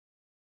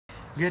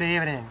Good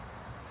evening.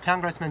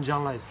 Congressman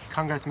John Lewis,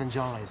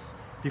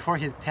 before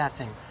his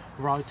passing,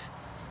 wrote,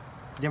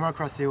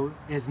 "Democracy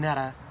is not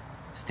a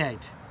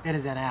state, it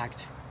is an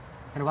act."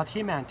 And what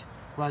he meant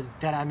was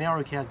that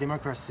America's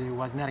democracy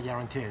was not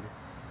guaranteed.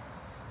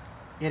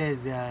 It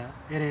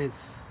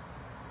is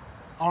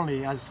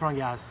only as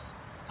strong as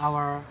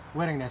our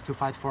willingness to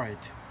fight for it,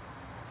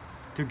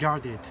 to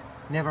guard it,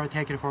 never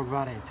take it for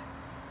granted.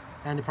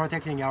 And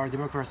protecting our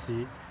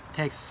democracy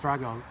takes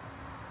struggle,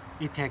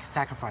 it takes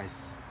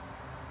sacrifice.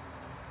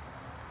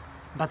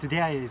 But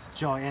there is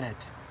joy in it,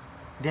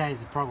 there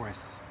is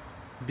progress,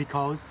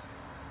 because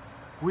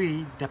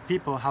we, the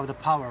people, have the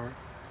power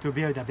to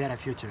build a better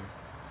future.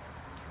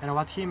 And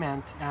what he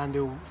meant,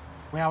 and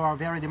when our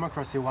very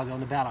democracy was on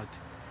the ballot,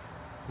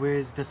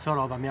 with the soul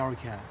of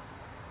America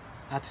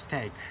at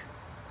stake.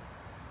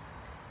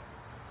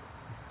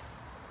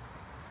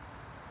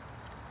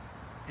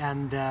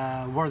 And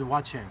world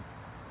watching,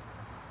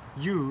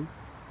 you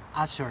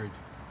ushered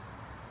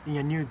in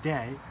a new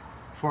day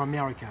for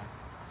America.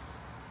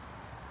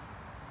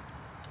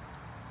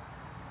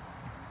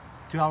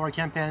 To our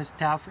campaign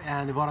staff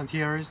and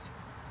volunteers,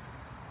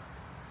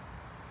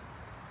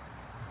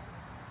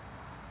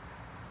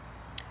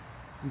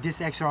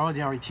 this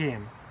extraordinary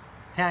team,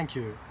 thank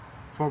you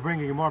for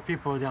bringing more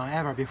people than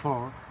ever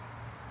before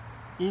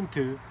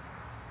into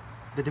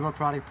the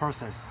democratic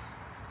process.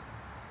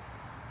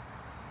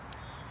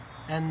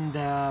 And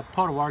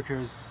poll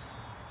workers,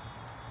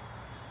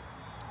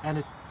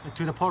 and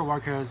to the poll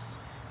workers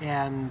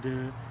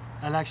and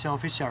election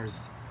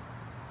officials,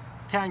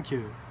 thank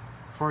you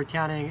for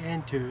turning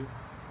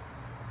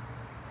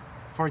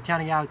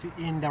out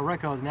in the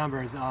record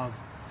numbers of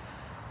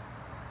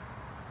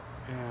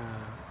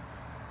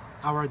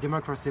our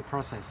democracy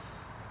process.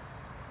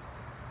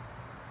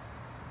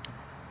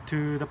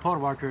 To the poll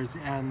workers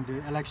and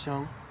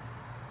election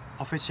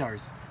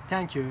officials,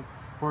 thank you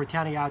for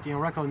turning out in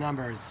record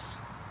numbers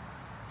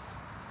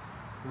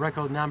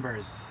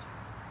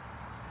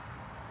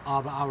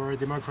of our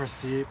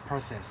democracy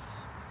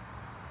process.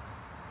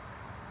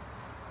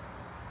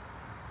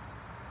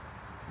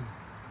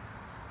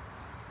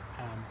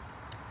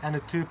 And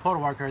to poll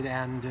workers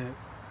and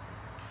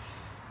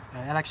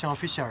election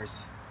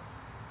officials,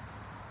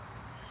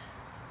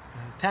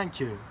 thank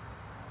you,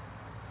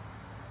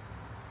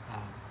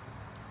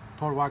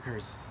 poll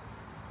workers,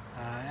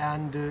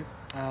 and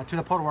to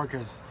the poll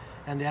workers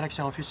and the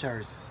election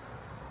officials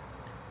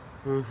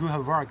who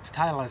have worked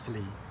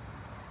tirelessly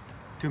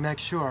to make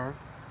sure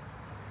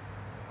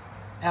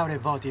every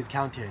vote is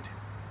counted.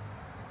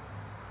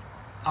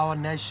 Our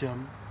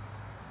nation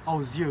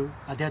owes you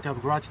a debt of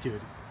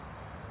gratitude.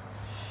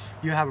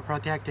 You have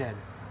protected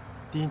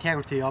the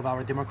integrity of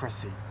our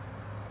democracy.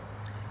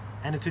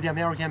 And to the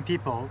American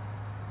people,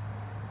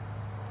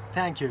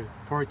 thank you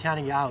for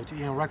turning out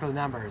in record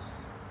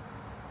numbers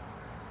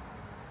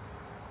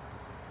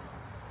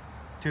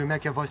to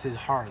make your voices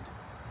heard.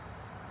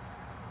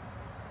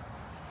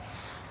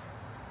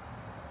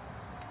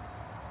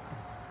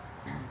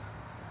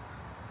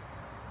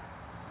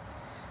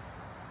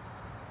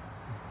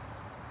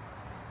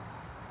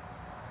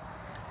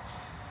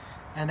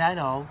 And I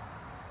know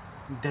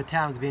the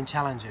time's been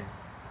challenging,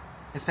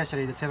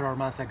 especially the several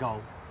months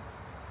ago.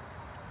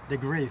 The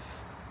grief,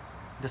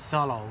 the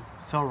sorrow,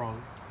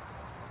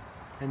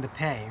 and the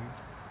pain,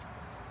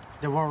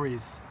 the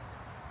worries,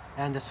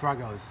 and the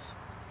struggles.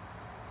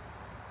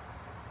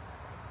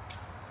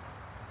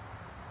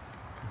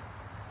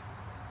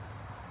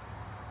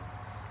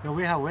 But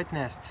we have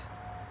witnessed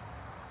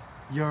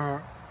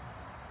your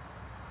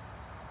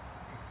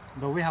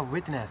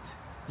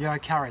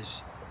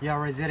courage, your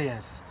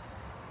resilience,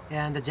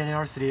 and the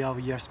generosity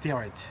of your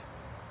spirit.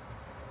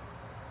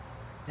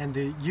 And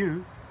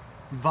you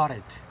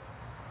voted.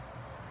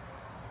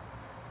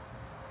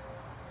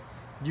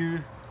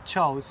 You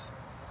chose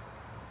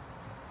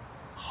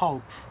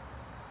hope,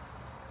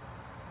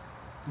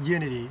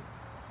 unity,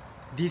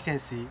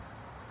 decency,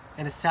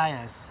 and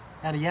science,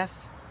 and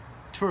yes,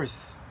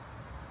 truth.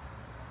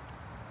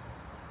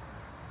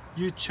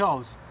 You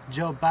chose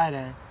Joe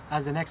Biden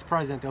as the next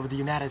president of the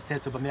United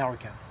States of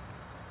America.